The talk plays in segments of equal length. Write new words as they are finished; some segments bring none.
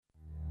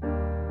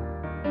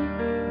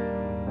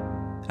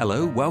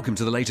Hello, welcome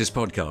to the latest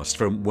podcast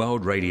from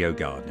World Radio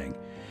Gardening.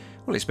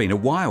 Well, it's been a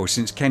while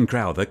since Ken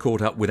Crowther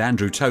caught up with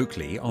Andrew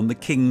Tokley on the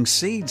King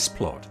Seeds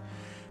plot.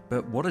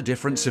 But what a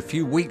difference a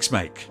few weeks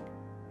make.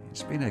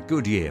 It's been a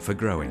good year for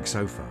growing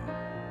so far.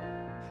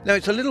 Now,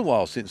 it's a little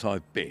while since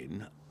I've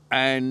been,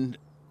 and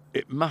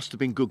it must have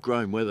been good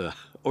growing weather.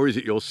 Or is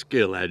it your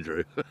skill,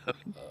 Andrew?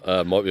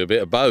 Might be a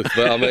bit of both,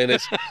 but I mean,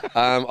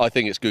 I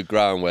think it's good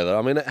growing weather.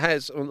 I mean, it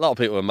has. A lot of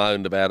people have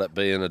moaned about it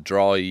being a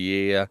dry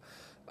year,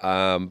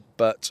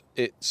 but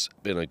it's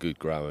been a good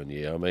growing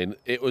year. I mean,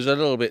 it was a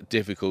little bit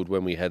difficult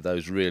when we had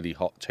those really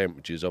hot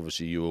temperatures.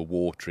 Obviously, you were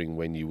watering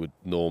when you would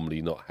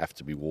normally not have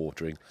to be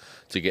watering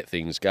to get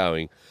things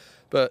going.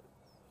 But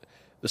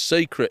the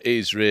secret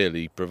is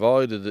really,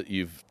 provided that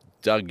you've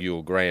dug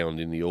your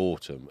ground in the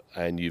autumn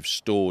and you've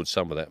stored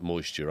some of that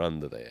moisture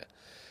under there,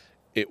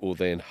 it will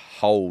then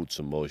hold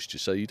some moisture.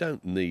 So you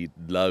don't need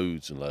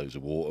loads and loads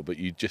of water, but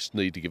you just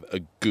need to give it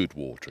a good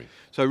watering.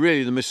 So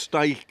really the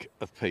mistake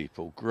of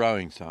people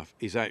growing stuff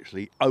is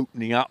actually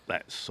opening up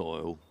that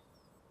soil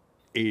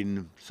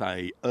in,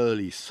 say,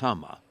 early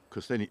summer,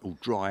 because then it will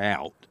dry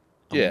out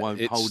and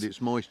won't hold its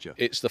moisture.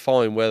 It's the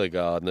fine weather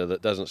gardener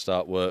that doesn't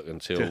start work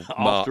until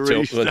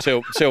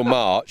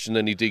March, and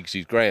then he digs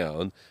his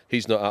ground.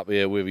 He's not up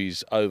here with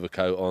his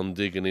overcoat on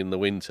digging in the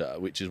winter,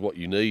 which is what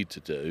you need to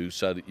do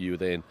so that you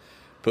then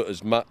put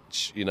as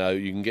much, you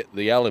can get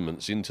the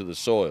elements into the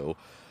soil.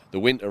 The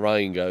winter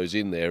rain goes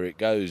in there, it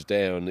goes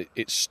down,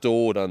 it's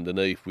stored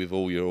underneath with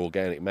all your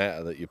organic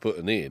matter that you're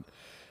putting in,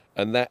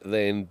 and that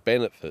then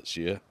benefits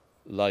you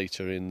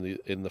later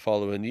in the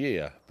following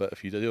year. But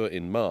if you do it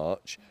in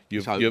March,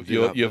 you've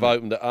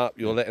opened it up,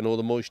 you're letting all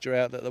the moisture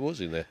out that there was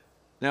in there.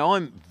 Now,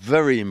 I'm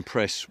very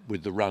impressed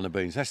with the runner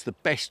beans. That's the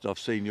best I've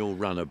seen your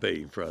runner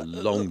bean for a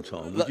long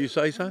time. Would you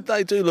say so?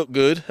 They do look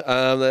good.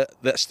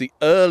 That's the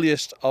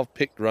earliest I've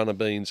picked runner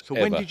beans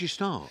ever. When did you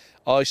start?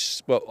 I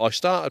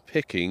started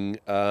picking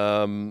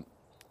the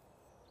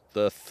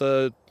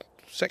third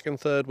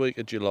week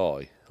of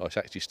July. I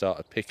actually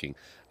started picking,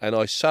 and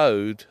I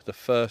sowed the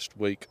first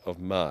week of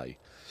May.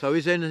 So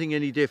is anything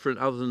any different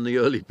other than the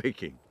early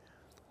picking?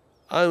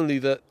 Only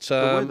that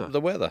the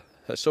weather.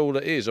 That's all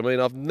it is. I mean,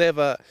 I've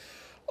never...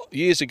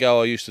 Years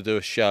ago, I used to do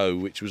a show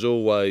which was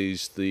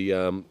always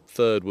the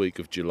third week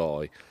of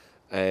July,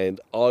 and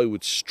I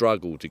would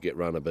struggle to get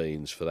runner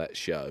beans for that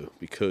show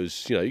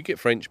because, you get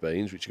French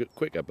beans, which get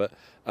quicker, but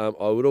I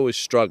would always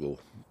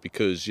struggle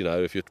because,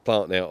 if you're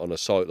planting out on a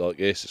site like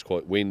this, it's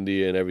quite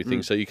windy and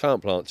everything, so you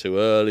can't plant too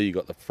early. You've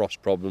got the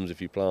frost problems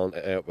if you plant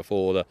it out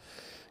before the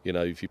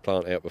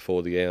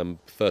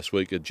first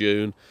week of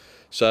June.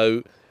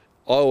 So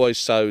I always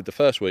sowed the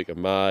first week of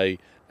May,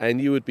 and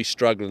you would be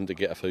struggling to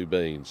get a few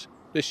beans.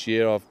 This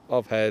year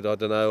I've had,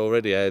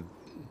 already had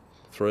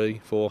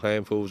 3-4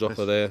 handfuls off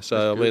of there.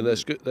 So,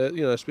 that's good.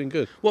 It's been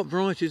good. What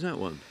variety is that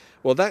one?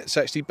 Well, that's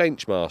actually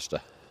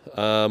Benchmaster,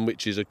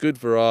 which is a good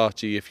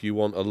variety if you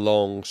want a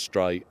long,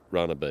 straight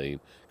runner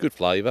bean. Good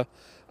flavour,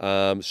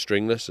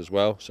 stringless as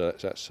well, so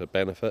that's a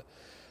benefit.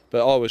 But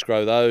I always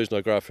grow those, and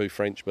I grow a few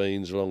French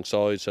beans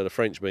alongside, so the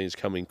French beans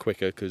come in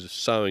quicker because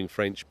sowing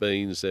French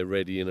beans, they're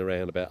ready in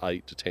around about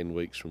 8 to 10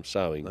 weeks from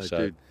sowing.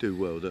 They do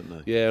well, don't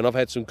they? Yeah, and I've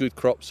had some good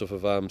crops off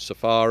of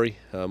Safari,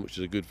 which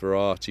is a good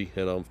variety,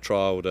 and I've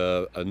trialled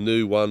a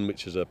new one,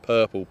 which is a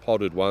purple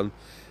podded one,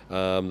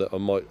 that I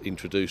might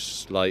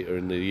introduce later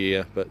in the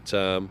year. But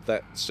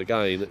that's,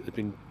 again, it's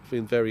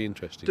been very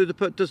interesting.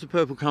 Does the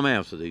purple come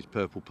out of these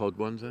purple pod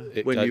ones?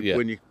 When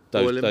you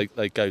boil them?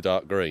 They go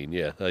dark green,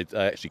 yeah. They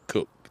actually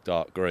cook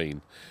dark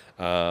green.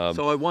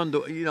 So I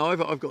wonder,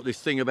 I've got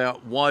this thing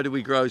about why do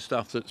we grow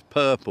stuff that's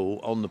purple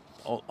on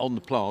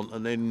the plant,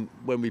 and then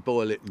when we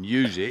boil it and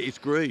use it, it's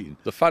green.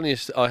 The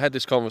funniest, I had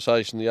this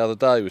conversation the other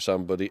day with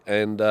somebody,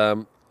 and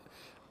the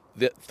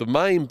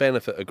main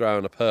benefit of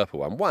growing a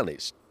purple one,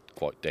 it's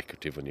quite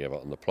decorative when you have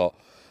it on the plot,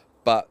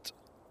 but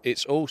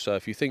it's also,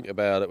 if you think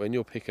about it, when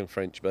you're picking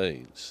French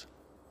beans,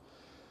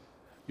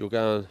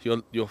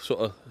 you're sort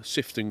of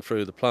sifting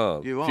through the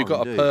plant. If you've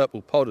got a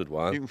purple podded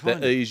one,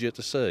 they're easier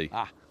to see.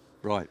 Ah,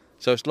 right.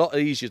 So it's a lot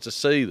easier to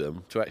see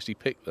them, to actually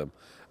pick them.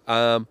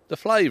 The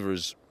flavour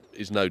is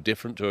no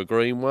different to a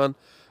green one,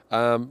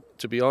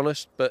 to be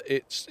honest, but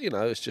it's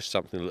just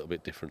something a little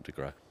bit different to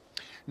grow.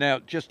 Now,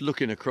 just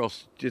looking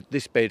across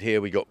this bed here,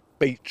 we got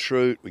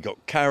beetroot, we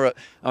got carrot.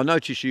 I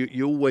notice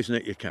you always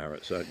net your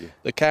carrots, don't you?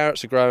 The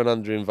carrots are growing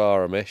under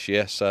Enviromesh,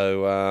 yeah,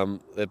 so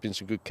there have been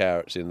some good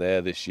carrots in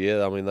there this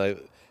year. I mean, a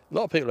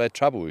lot of people had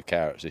trouble with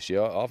carrots this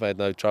year. I've had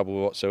no trouble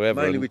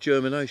whatsoever. Mainly with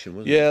germination,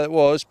 wasn't it? Yeah, it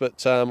was,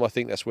 but I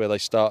think that's where they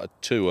started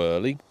too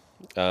early.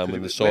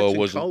 When the soil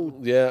wasn't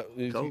cold. Yeah,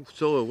 cold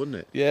soil, wasn't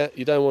it? Yeah,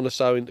 you don't want to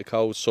sow into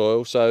cold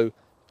soil. So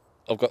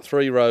I've got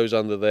 3 rows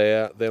under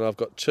there. Then I've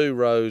got 2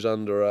 rows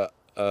under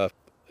a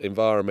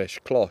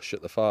Enviromesh cloche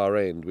at the far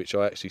end, which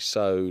I actually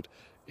sowed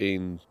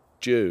in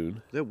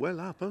June. They're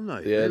well up, aren't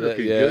they? Yeah, they're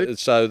looking good.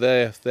 So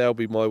they'll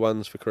be my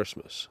ones for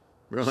Christmas.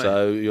 Right.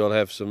 So you'll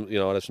have some,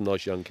 I'll have some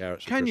nice young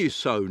carrots. Can you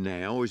sow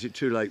now, or is it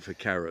too late for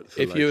carrots?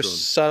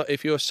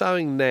 If you're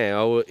sowing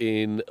now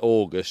in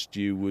August,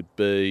 you would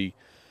be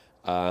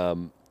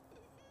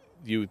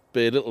you would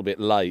be a little bit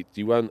late.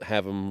 You won't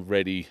have them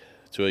ready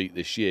to eat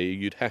this year.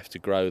 You'd have to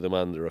grow them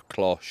under a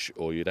cloche,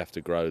 or you'd have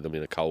to grow them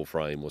in a cold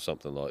frame or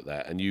something like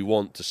that. And you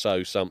want to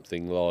sow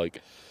something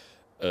like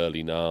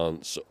Early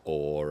Nance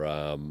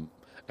or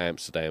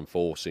Amsterdam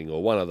Forcing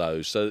or one of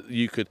those, so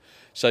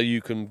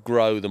you can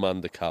grow them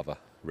under cover,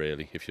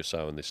 really, if you're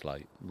sowing this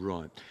late.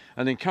 Right.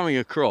 And then coming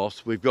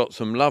across, we've got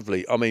some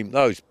lovely, I mean,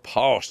 those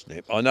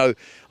parsnip. I know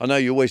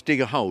you always dig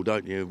a hole,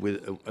 don't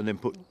you, and then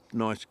put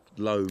nice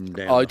loam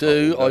down. I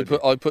do.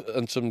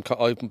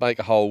 I make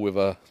a hole with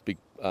a big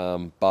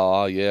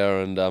bar,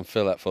 and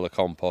fill that full of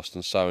compost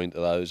and sow into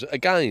those.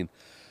 Again,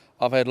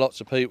 I've had lots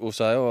of people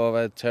say, "Oh,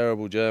 I've had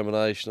terrible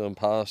germination on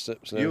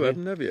parsnips." You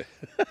haven't, have you?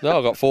 No,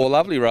 I've got 4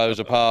 lovely rows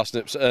of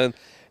parsnips, and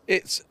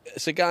it's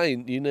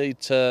again, you need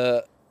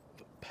to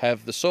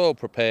have the soil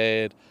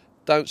prepared.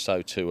 Don't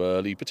sow too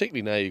early,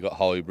 particularly now you've got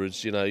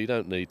hybrids. You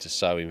don't need to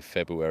sow in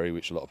February,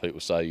 which a lot of people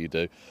say you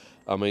do.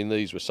 I mean,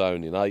 these were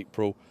sown in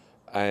April,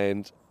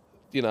 and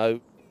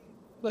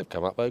they've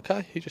come up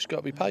okay. You just got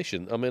to be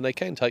patient. I mean, they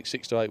can take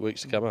 6 to 8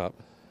 weeks to come up.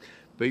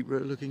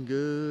 Beetroot looking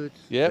good.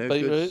 Yeah, they're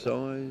beetroot.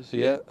 Good size.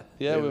 Yeah.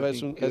 We've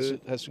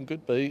had some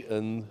good beet,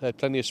 and had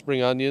plenty of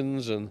spring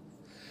onions, and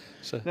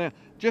so. Now,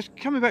 just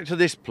coming back to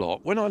this plot,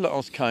 when I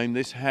last came,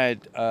 this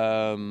had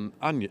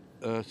onion,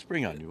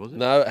 spring onion, was it?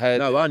 No, it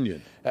had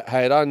onion. It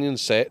had onion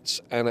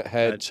sets, and it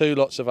had 2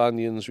 lots of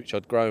onions which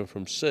I'd grown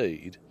from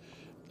seed,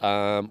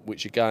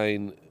 which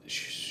again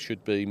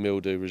should be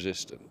mildew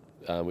resistant.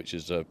 Which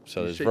is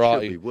there's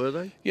variety. Were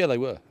they? Yeah, they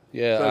were.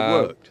 Yeah, so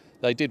it worked.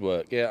 They did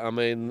work. Yeah, I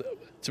mean,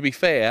 to be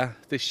fair,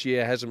 this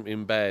year hasn't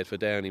been bad for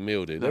downy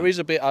mildew. No. There is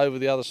a bit over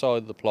the other side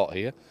of the plot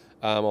here,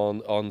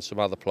 on some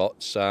other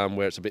plots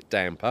where it's a bit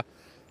damper,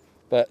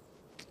 but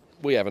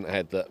we haven't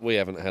had that. We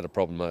haven't had a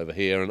problem over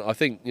here, and I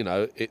think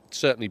it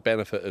certainly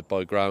benefited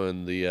by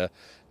growing the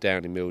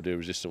downy mildew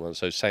resistant one.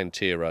 So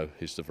Santero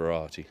is the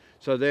variety.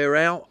 So they're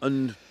out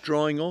and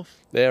drying off?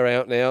 They're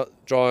out now,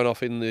 drying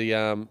off in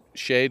the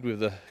shed.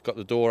 Got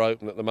the door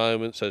open at the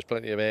moment, so there's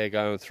plenty of air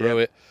going through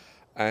it.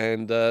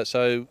 And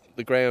so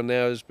the ground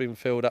now has been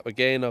filled up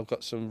again. I've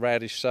got some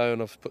radish sown.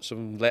 I've put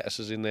some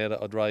lettuces in there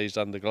that I'd raised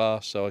under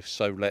glass. So I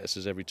sow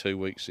lettuces every 2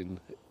 weeks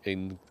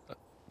in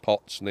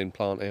pots and then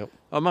plant out.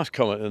 I must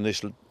comment on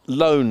this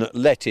lone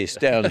lettuce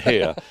down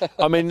here.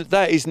 I mean,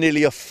 that is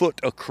nearly a foot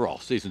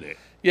across, isn't it?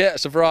 Yeah,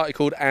 it's a variety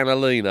called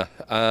Annalena.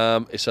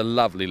 It's a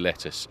lovely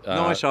lettuce.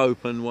 Nice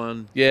open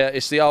one. Yeah,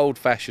 it's the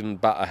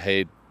old-fashioned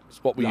butterhead.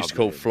 It's what we used to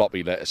call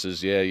floppy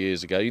lettuces,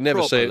 years ago. You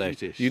never see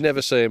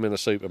them in a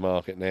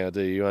supermarket now,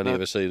 do you? You only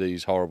ever see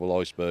these horrible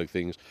iceberg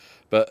things.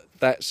 But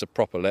that's a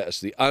proper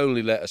lettuce. The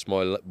only lettuce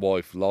my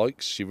wife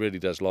likes. She really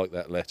does like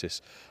that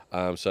lettuce.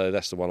 So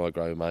that's the one I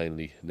grow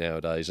mainly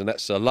nowadays. And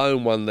that's a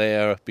lone one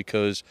there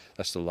because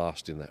that's the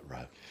last in that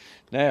row.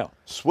 Now,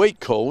 sweet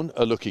corn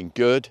are looking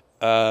good.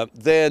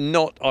 They're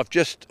not,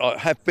 I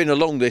have been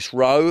along this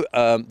row.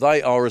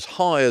 They are as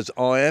high as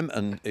I am,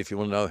 and if you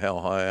want to know how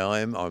high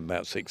I am, I'm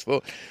about 6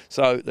 foot.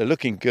 So they're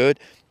looking good.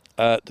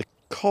 The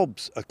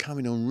cobs are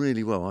coming on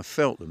really well. I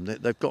felt them.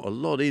 They've got a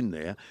lot in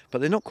there,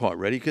 but they're not quite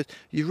ready because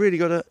you've really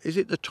got to, is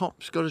it the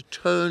top's got to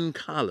turn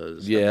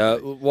colours? Yeah,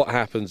 what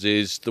happens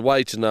is, the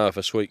way to know if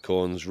a sweet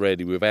corn's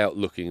ready without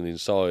looking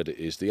inside it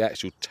is the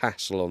actual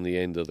tassel on the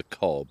end of the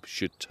cob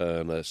should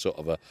turn a sort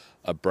of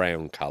a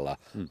brown colour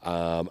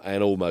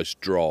and almost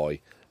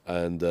dry,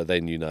 and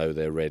then you know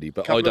they're ready.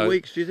 But couple of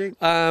weeks, do you think?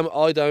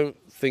 I don't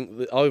think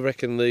that. I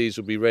reckon these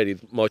will be ready.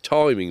 My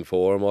timing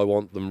for them, I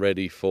want them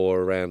ready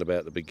for around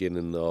about the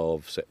beginning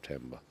of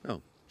September.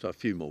 Oh, so a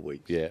few more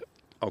weeks. Yeah,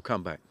 I'll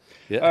come back.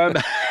 Yeah.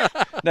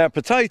 Now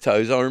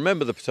potatoes, I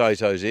remember the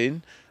potatoes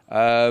in.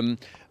 A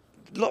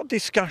lot of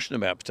discussion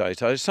about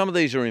potatoes. Some of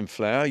these are in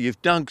flower.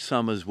 You've dug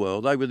some as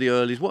well. They were the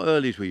earlies. What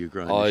earlies were you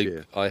growing this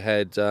year? I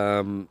had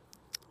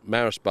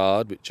Maris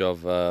Bard, which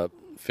I've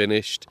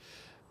finished.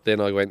 Then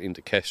I went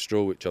into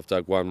Kestrel, which I've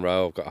dug 1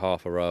 row. I've got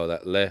half a row of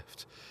that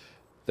left.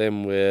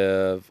 Then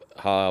we're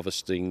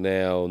harvesting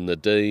now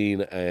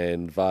Nadine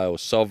and Vale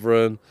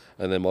Sovereign.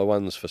 And then my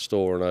ones for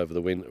storing over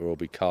the winter will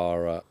be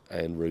Cara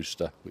and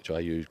Rooster, which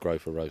I grow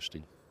for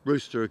roasting.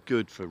 Rooster are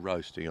good for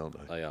roasting, aren't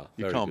they? They are.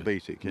 You can't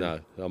beat it, can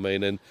you? No. I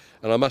mean, and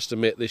I must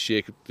admit, this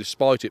year,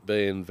 despite it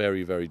being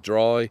very, very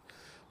dry,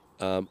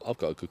 I've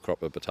got a good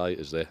crop of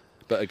potatoes there.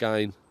 But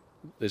again,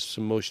 there's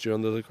some moisture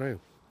under the ground.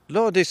 A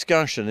lot of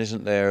discussion,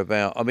 isn't there,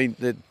 about, I mean,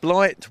 the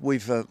blight, we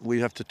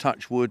have to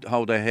touch wood,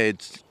 hold our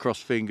heads,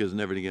 cross fingers and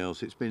everything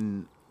else. It's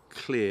been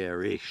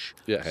clear-ish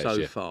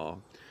far.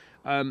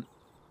 A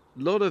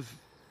lot of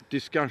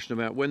discussion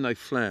about when they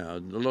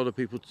flowered. A lot of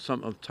people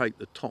sometimes take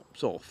the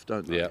tops off,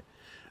 don't they? Yeah.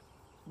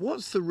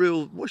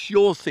 What's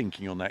your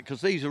thinking on that?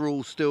 Because these are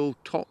all still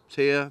topped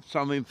here,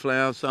 some in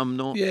flower, some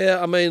not. Yeah,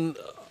 I mean,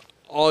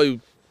 I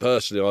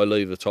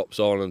leave the tops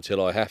on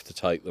until I have to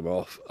take them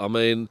off. I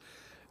mean,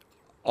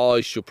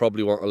 I shall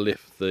probably want to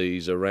lift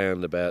these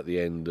around about the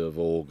end of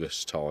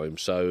August time,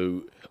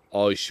 so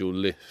I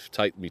shall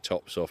take my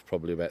tops off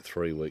probably about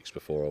 3 weeks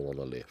before I want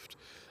to lift.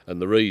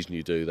 And the reason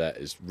you do that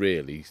is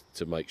really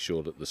to make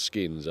sure that the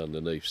skin's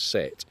underneath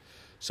set,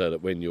 so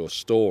that when you're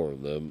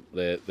storing them,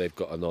 they've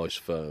got a nice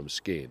firm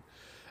skin.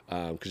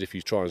 Because if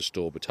you try and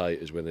store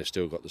potatoes when they've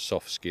still got the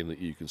soft skin that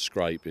you can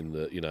scrape in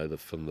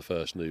from the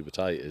first new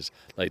potatoes,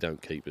 they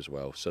don't keep as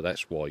well. So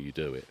that's why you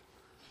do it.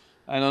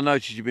 And I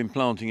noticed you've been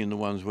planting in the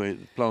ones where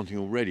planting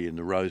already in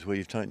the rows where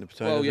you've taken the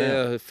potatoes out. Well,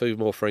 yeah, a few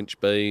more French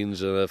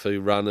beans and a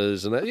few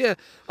runners and that. Yeah,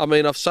 I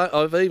mean,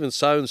 I've even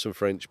sown some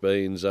French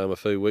beans a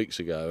few weeks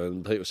ago,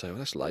 and people say, well,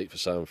 that's late for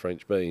sowing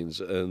French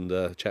beans. And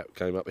a chap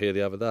came up here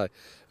the other day,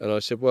 and I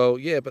said, well,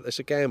 yeah, but it's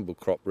a gamble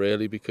crop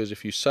really, because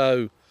if you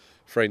sow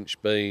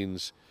French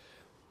beans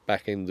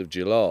back end of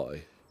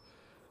July,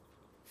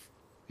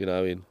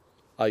 in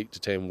 8 to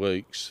 10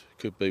 weeks,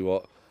 could be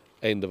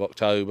end of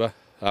October,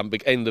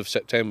 end of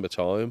September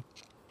time.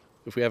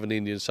 If we have an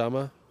Indian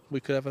summer, we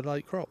could have a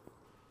late crop.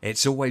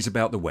 It's always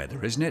about the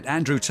weather, isn't it?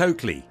 Andrew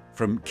Tokley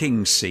from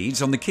King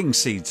Seeds on the King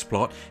Seeds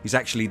plot. He's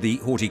actually the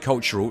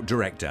horticultural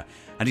director,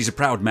 and he's a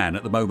proud man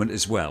at the moment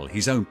as well.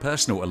 His own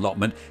personal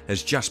allotment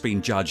has just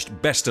been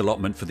judged best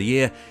allotment for the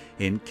year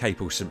in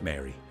Capel St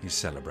Mary. He's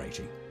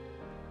celebrating,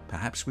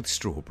 perhaps with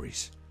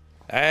strawberries.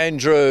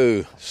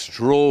 Andrew,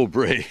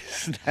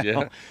 strawberries. Now,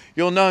 yeah.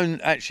 You're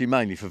known actually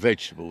mainly for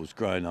vegetables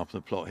growing up in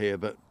the plot here,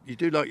 but you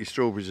do like your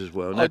strawberries as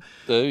well. Now, I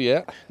do,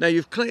 yeah. Now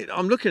you've cleaned.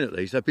 I'm looking at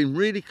these. They've been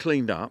really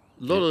cleaned up.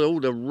 A lot of all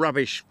the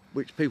rubbish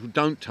which people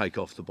don't take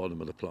off the bottom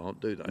of the plant,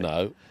 do they?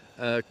 No.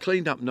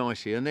 Cleaned up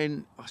nicely, and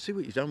then I see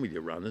what you've done with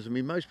your runners. I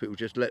mean, most people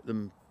just let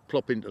them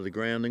plop into the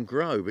ground and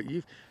grow, but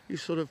you've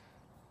sort of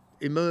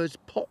immersed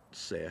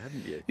pots there,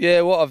 haven't you?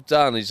 Yeah, what I've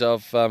done is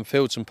I've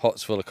filled some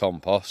pots full of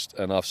compost,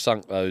 and I've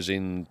sunk those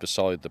in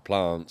beside the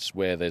plants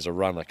where there's a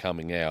runner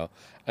coming out,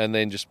 and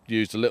then just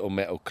used a little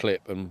metal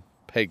clip and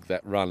pegged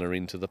that runner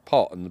into the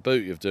pot. And the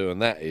beauty of doing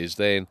that is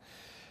then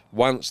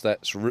once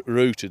that's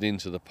rooted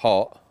into the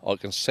pot, I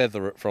can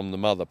sever it from the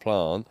mother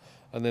plant,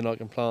 and then I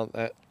can plant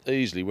that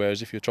easily.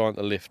 Whereas if you're trying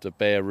to lift a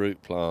bare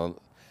root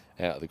plant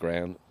out of the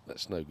ground,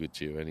 that's no good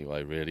to you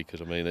anyway, really,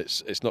 because I mean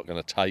it's not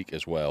going to take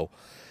as well.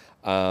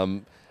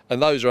 And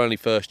those are only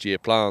first year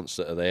plants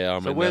that are there.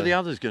 So where are the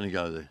others going to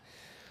go then?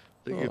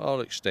 I'll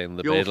extend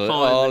the bed.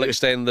 I'll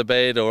extend the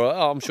bed, or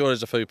I'm sure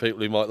there's a few people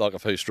who might like a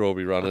few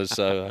strawberry runners.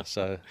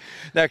 So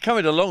now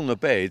coming along the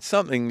bed,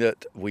 something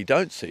that we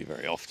don't see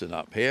very often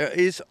up here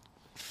is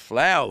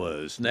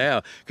flowers.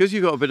 Now, because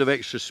you've got a bit of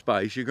extra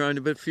space, you're growing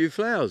a few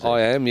flowers.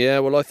 I am, yeah.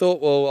 Well, I thought,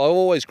 I've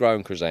always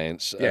grown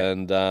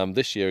chrysanthemums, and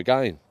this year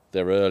again,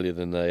 they're earlier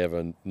than they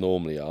ever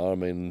normally are. I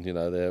mean,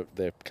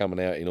 they're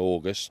coming out in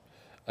August,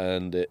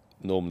 and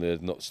normally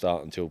they're not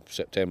start until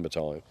September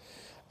time.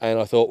 And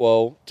I thought,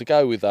 well, to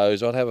go with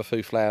those, I'd have a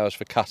few flowers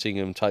for cutting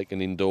and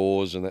taking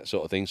indoors and that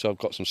sort of thing. So I've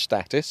got some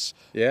statice,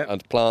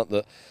 and a plant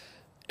that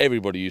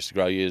everybody used to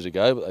grow years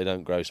ago, but they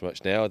don't grow so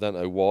much now. I don't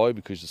know why,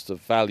 because it's the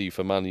value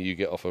for money you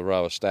get off a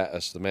row of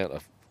statice, the amount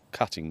of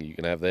cutting you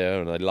can have there,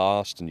 and they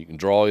last, and you can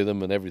dry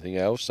them and everything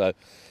else. So I've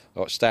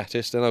got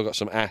statice. Then I've got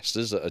some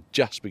asters that are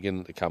just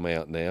beginning to come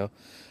out now.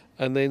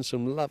 And then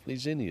some lovely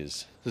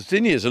zinnias. The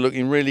zinnias are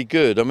looking really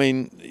good. I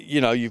mean,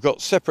 you've got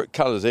separate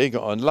colours here. You've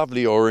got a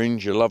lovely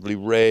orange, a lovely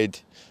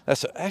red.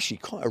 That's actually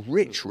quite a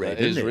rich red,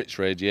 isn't it? It is rich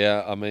red,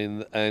 yeah. I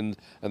mean, and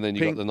then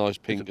you've got the nice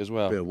pink as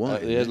well. A bit of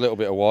white. There's a little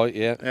bit of white,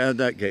 yeah. How'd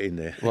that get in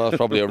there? Well, it's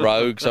probably a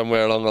rogue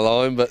somewhere along the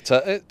line, but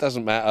it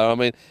doesn't matter. I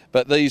mean,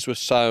 but these were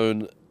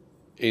sown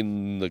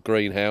in the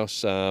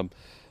greenhouse.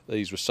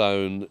 These were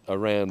sown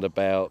around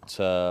about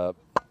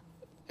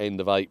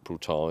end of April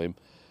time,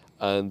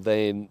 and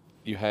then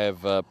you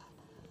have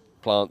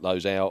plant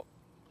those out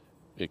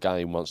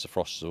again once the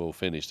frosts are all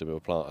finished. They've been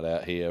planted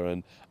out here,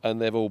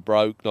 and they've all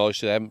broke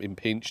nicely. They haven't been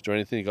pinched or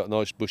anything. You've got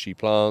nice bushy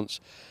plants,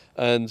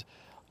 and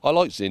I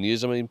like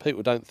zinnias. I mean,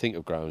 people don't think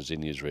of growing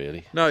zinnias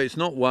really. No, it's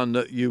not one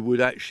that you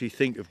would actually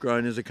think of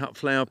growing as a cut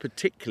flower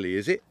particularly,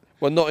 is it?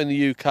 Well, not in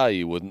the UK,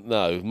 you wouldn't.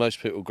 No, most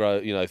people grow,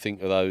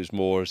 think of those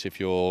more as if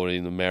you're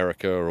in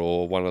America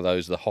or one of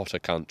those the hotter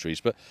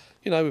countries. But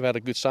we've had a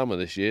good summer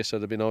this year, so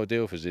they've been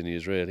ideal for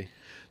zinnias, really.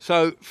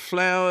 So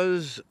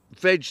flowers,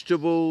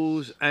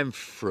 vegetables, and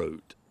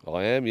fruit.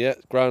 I am, yeah,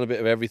 growing a bit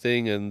of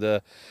everything, and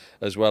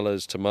as well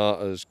as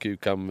tomatoes,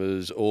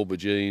 cucumbers,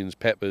 aubergines,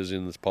 peppers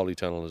in the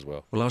polytunnel as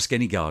well. Well, ask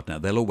any gardener;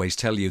 they'll always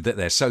tell you that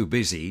they're so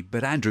busy.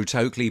 But Andrew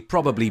Tokley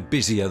probably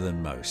busier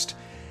than most.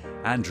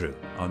 Andrew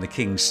on the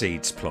King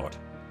Seeds plot.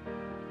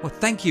 Well,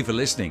 thank you for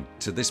listening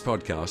to this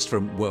podcast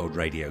from World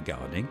Radio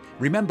Gardening.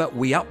 Remember,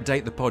 we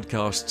update the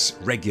podcasts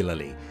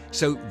regularly,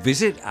 so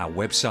visit our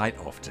website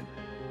often.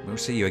 We'll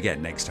see you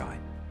again next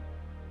time.